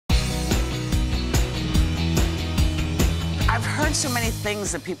heard so many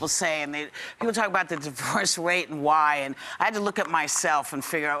things that people say, and people talk about the divorce rate and why, and I had to look at myself and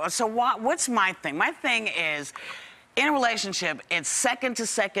figure out, so what's my thing? My thing is, in a relationship, it's second to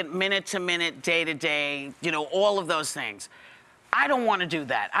second, minute to minute, day to day, you know, all of those things. I don't want to do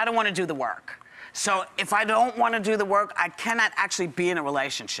that. I don't want to do the work. So if I don't want to do the work, I cannot actually be in a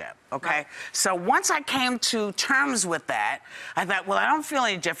relationship, okay? Right. So once I came to terms with that, I thought, well, I don't feel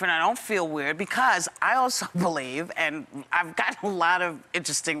any different. I don't feel weird, because I also believe, and I've gotten a lot of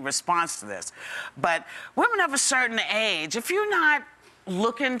interesting response to this, but women of a certain age, if you're not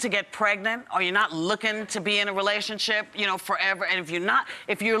looking to get pregnant, or you're not looking to be in a relationship, you know, forever, and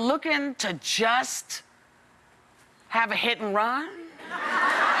if you're looking to just have a hit and run,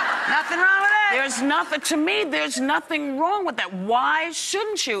 nothing wrong with that. There's nothing, to me, there's nothing wrong with that. Why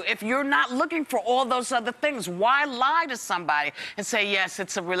shouldn't you? If you're not looking for all those other things, why lie to somebody and say, yes,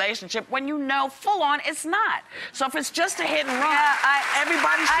 it's a relationship, when you know full on it's not? So if it's just a hit and run,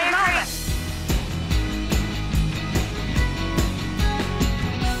 everybody should know that.